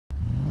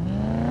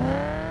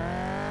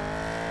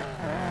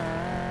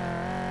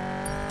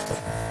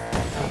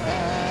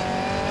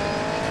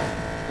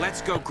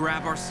Let's go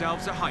grab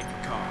ourselves a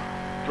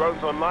hypercar.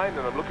 Drone's online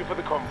and I'm looking for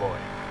the convoy.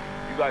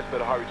 You guys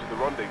better hurry to the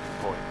rendezvous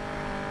point.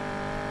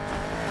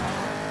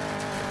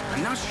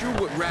 I'm not sure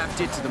what Rav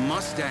did to the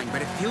Mustang,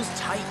 but it feels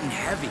tight and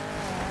heavy.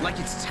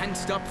 Like it's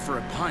tensed up for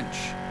a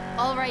punch.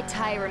 All right,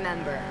 Ty,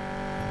 remember.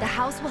 The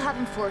house will have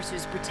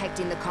enforcers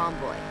protecting the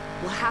convoy.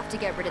 We'll have to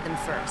get rid of them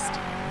first.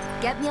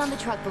 Get me on the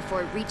truck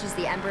before it reaches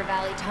the Ember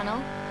Valley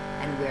Tunnel,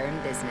 and we're in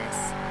business.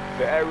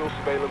 The aerial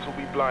surveillance will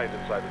be blind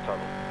inside the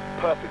tunnel.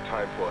 Perfect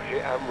time for a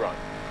hit and run.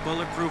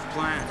 Bulletproof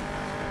plan.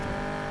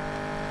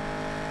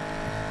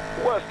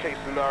 Worst case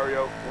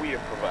scenario, we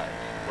improvise,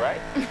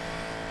 right?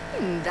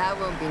 That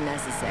won't be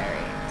necessary.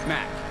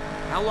 Mac,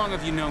 how long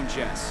have you known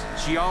Jess?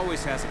 She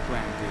always has a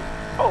plan B.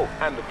 Oh,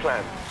 and a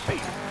plan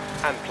C.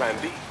 And plan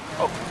D.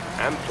 Oh,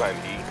 and plan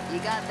E.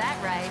 You got that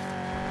right.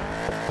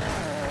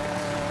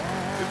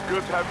 It's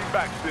good to have you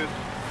back, sis.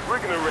 We're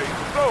gonna raise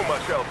so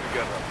much hell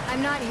together.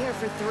 I'm not here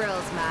for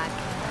thrills, Mac.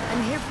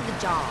 I'm here for the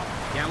job.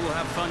 Yeah, we'll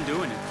have fun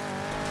doing it.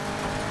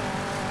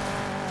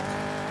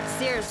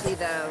 Seriously,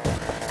 though,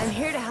 I'm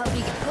here to help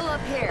you pull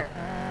up here.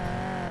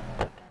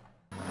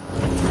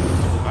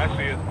 I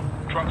see it.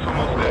 Truck's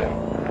almost there.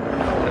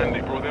 And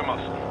they brought their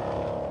muscle.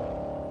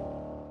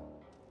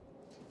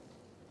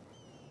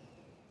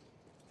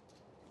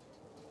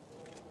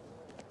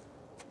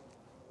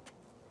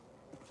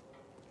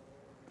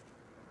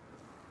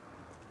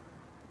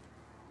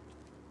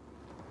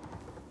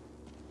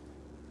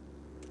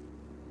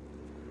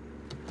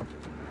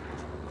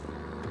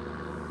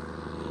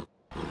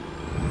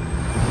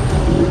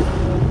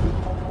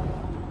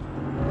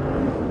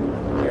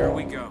 Here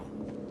we go.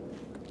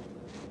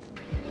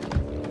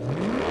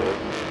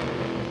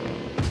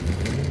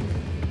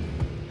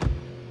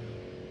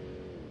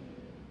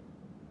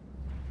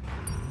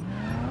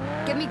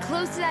 Get me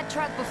close to that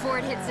truck before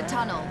it hits the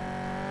tunnel.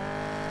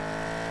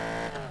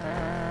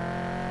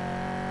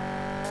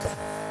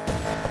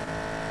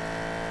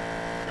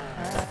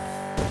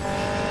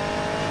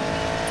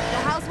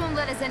 The house won't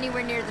let us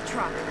anywhere near the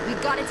truck.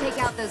 We've got to take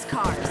out those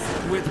cars.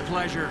 With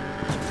pleasure.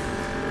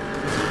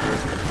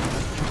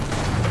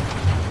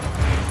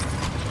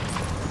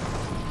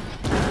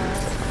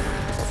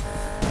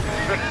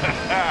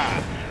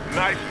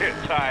 Nice hit,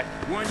 Ty.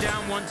 One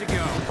down, one to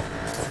go.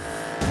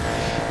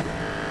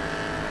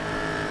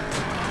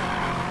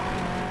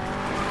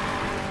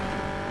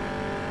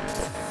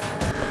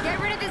 Get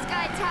rid of this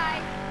guy,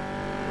 Ty.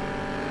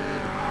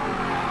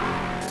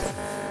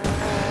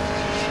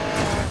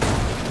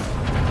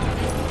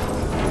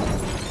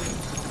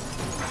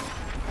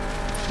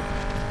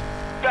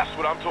 That's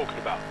what I'm talking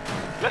about.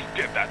 Let's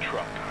get that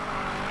truck.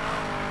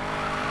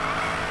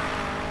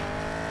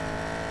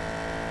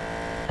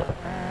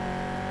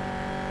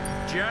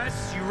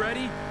 Jess, you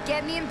ready?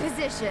 Get me in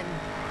position.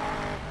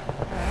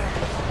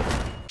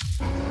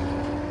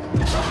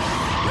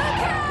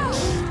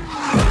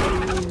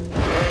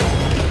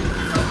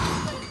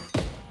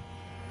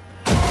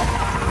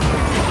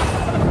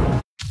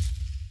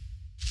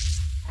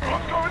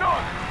 What's going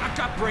on? I've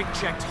got brake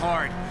checked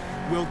hard.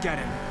 We'll get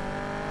him.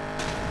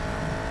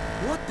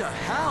 What the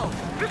hell?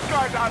 This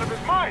guy's out of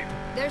his mind.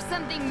 There's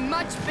something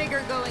much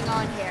bigger going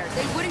on here.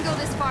 They wouldn't go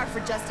this far for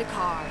just a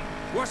car.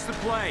 What's the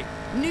play?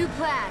 New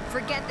plan.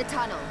 Forget the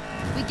tunnel.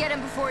 We get him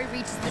before he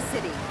reaches the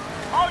city.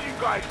 Are you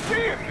guys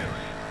seeing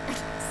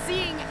this?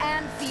 Seeing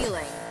and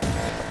feeling.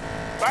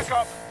 Back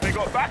up. They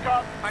got back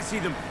up. I see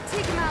them.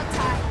 Take him out,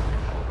 Ty.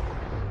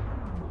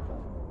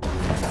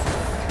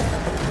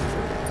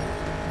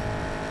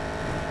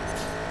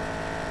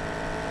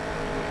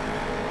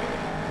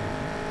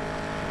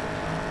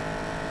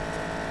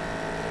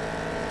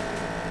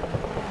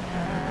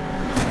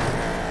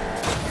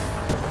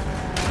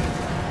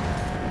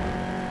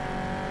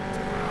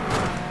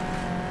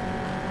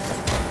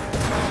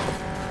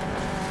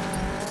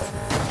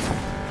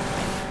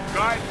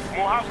 Guys,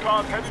 more house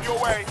cars headed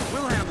your way.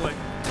 We'll handle it.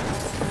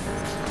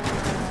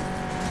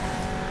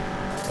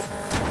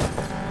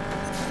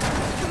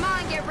 Come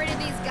on, get rid of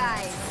these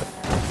guys.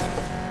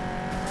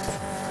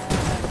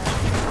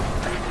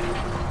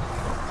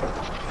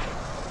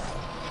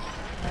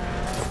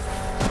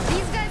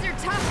 These guys are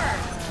tougher.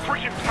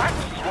 Freaking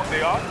tanks is what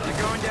they are.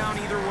 They're going down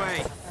either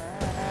way.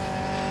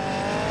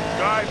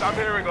 Guys, I'm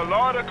hearing a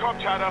lot of cop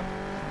chatter.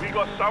 We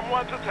got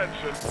someone's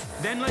attention.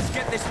 Then let's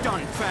get this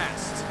done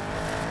fast.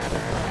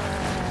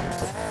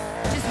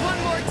 Just one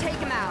more, take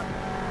him out.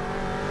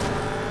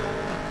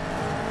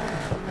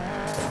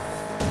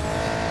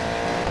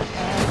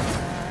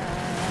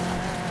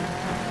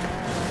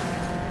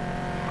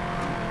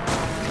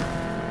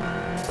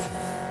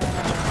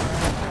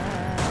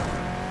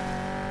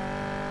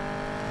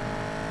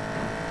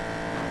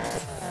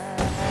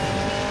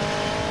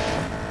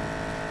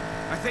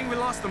 I think we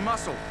lost the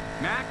muscle.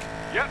 Mac?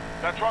 Yep,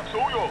 that truck's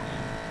all yours.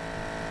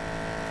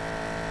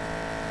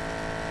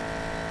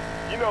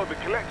 You know the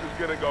collector's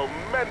gonna go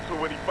mental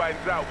when he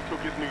finds out we took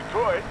his new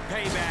toy.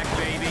 Payback,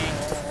 baby.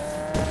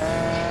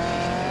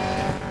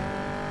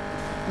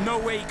 No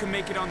way you can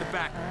make it on the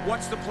back.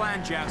 What's the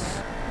plan,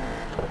 Jess?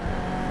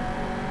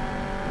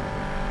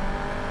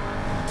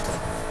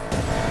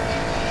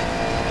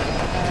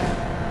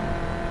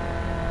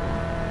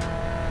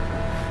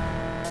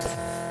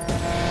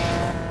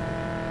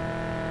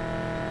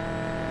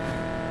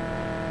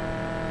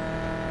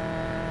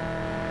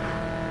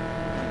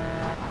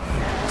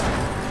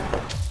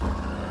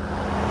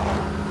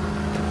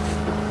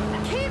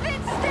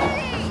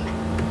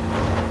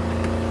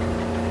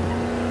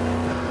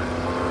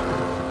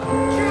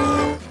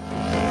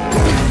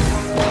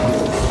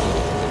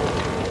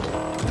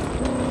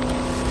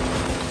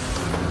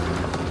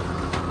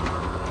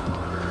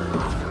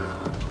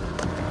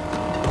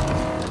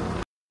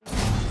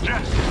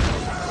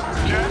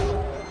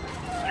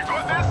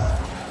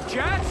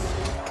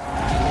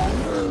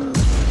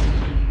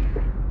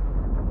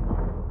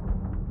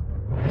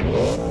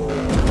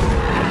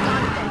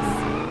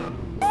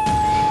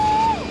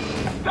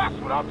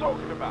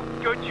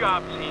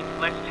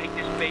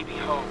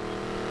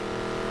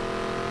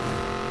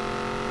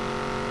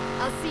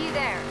 I'll see you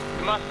there.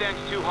 The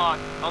Mustang's too hot.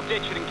 I'll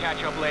ditch it and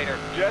catch up later.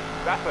 Jess,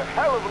 that's a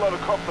hell of a lot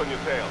of cops on your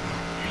tail.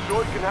 You sure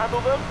you can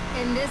handle them?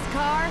 In this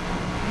car,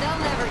 they'll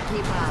never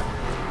keep up.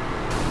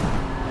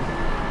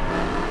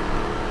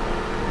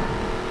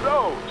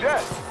 So,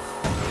 Jess,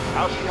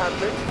 how's she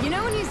handling? You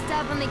know when you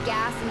step on the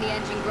gas and the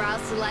engine growls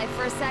to life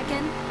for a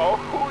second?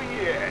 Oh,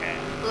 yeah.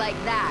 Like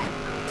that,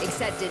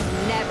 except it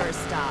never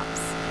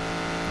stops.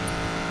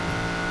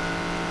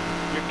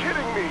 You're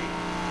kidding me.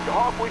 You're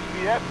halfway to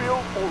the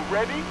airfield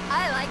already?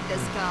 I like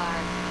this car.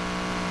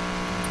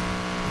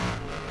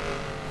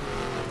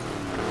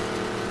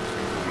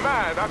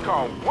 Man, I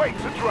can't wait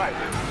to drive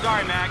it.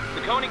 Sorry, Mac.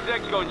 The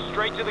Koenigsegg's going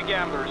straight to the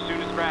Gambler as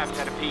soon as Raps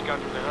had a peek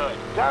under the hood.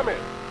 Damn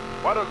it.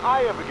 Why don't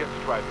I ever get to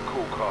drive the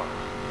cool cars?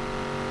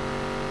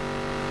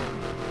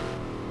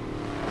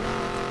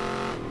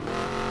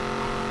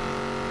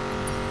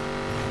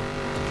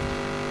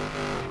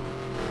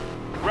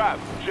 Rap,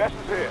 Jess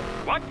is here.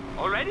 What?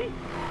 Already?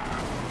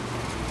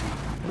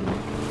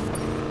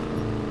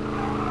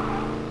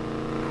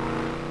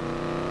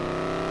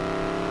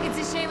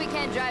 It's a shame we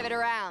can't drive it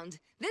around.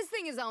 This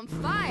thing is on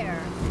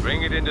fire.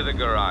 Bring it into the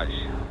garage.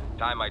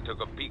 Time I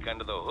took a peek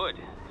under the hood.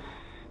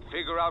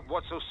 Figure out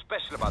what's so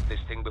special about this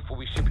thing before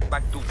we ship it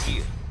back to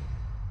here.